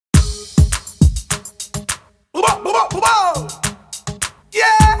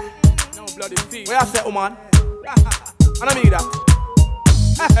Where I say, woman? I don't mean that.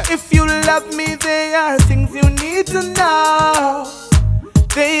 If you love me, there are things you need to know.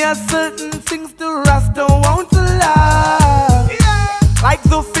 There are certain things the Rasta won't allow. Like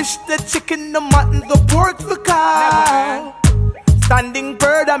the fish, the chicken, the mutton, the pork, the cow. Standing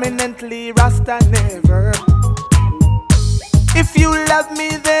predominantly, Rasta never. If you love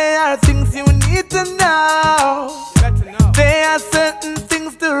me, there are things you need to know. There are certain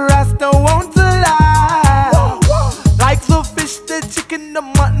things the Rasta won't allow. Like the fish, the chicken, the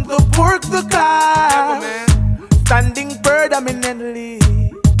mutton, the pork, the cow. Standing predominantly.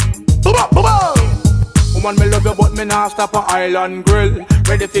 Woman, me love you, but me nah stop a island grill.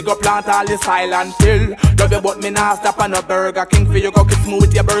 Ready fi go plant all this island hill. Love you, but me nah stop a no Burger King. For you go kiss me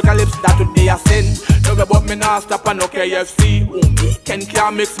with your burger lips, that would be a sin. Love you, but me nah stop a no KFC. Me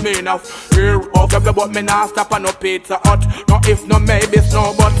can't mix me enough. Here off, love you, but me nah stop a no Pizza Hut. No if, no maybe,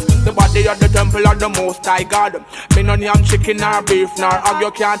 no buts. The body of the temple of the Most High God. Me no yam chicken or beef nor hog.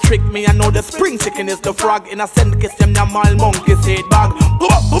 You can't trick me, I know the spring chicken is the frog. In a send kiss them na mal monkey seed bag.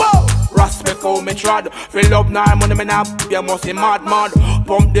 Respect how me trod. Fill up now money me now. You must be mad.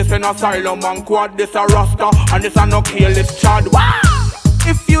 Pump this in asylum and quad. This a Rasta and this a no kill this chad.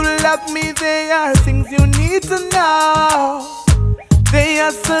 If you love me, there are things you need to know. There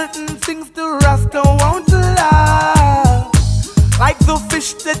are certain things the Rasta won't allow. Like the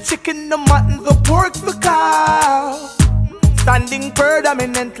fish, the chicken, the mutton, the pork, the cow. Standing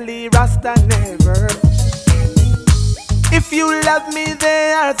predominantly, Rasta never. If you love me,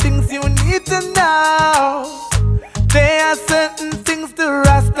 there are things you need to know. There are certain things the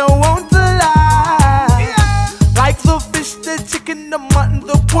Rasta won't allow. Like the fish, the chicken, the mutton,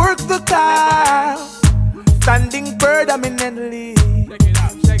 the pork, the cow. Standing predominantly.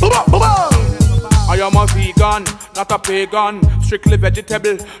 I am a vegan, not a pagan. Strictly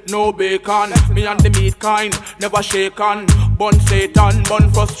vegetable, no bacon. Me and the meat kind, never shaken. Bun Satan,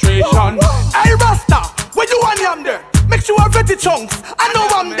 bun frustration. Hey Rasta, where you want yam there? Make sure veggie chunks, I know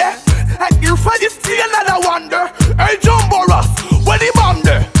I'm there. And you for this see another wonder. Hey Jumbo Ross, where the bomb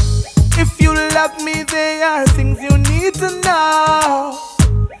there? If you love me, there are things you need to know.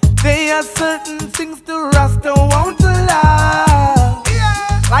 There are certain things the Rasta won't allow.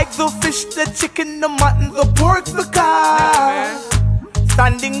 Like the fish, the chicken, the mutton, the pork, the cow.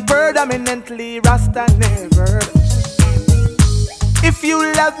 Standing predominantly, Rasta never. If you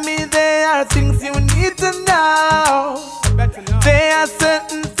love me, there are things you need to know. There are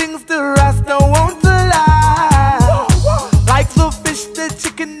certain things the Rasta won't allow. Like the fish, the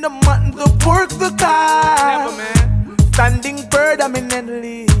chicken, the mutton, the pork, the cow. Standing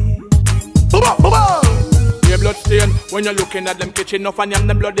predominantly. Yeah, blood stain when you're looking at them kitchen. Enough and yam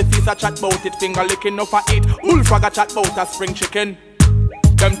them bloody feast a chat bout it. Finger licking enough a eat. Bullfrog a chat bout a spring chicken.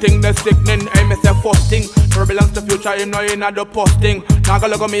 Them thing they sickening, I me say first thing. Turbulence the future, him no in at the posting. Now go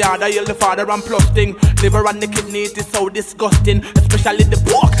look at me hard, I heal the father and plus thing. Liver and the kidney, it is so disgusting. Especially the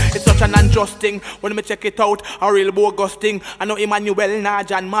pork, it's such an unjust thing. When me check it out, a real bogus thing. I know Emmanuel,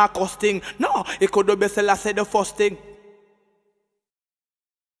 Naj and Marcos thing. No, it could be Bessel, I said the first thing.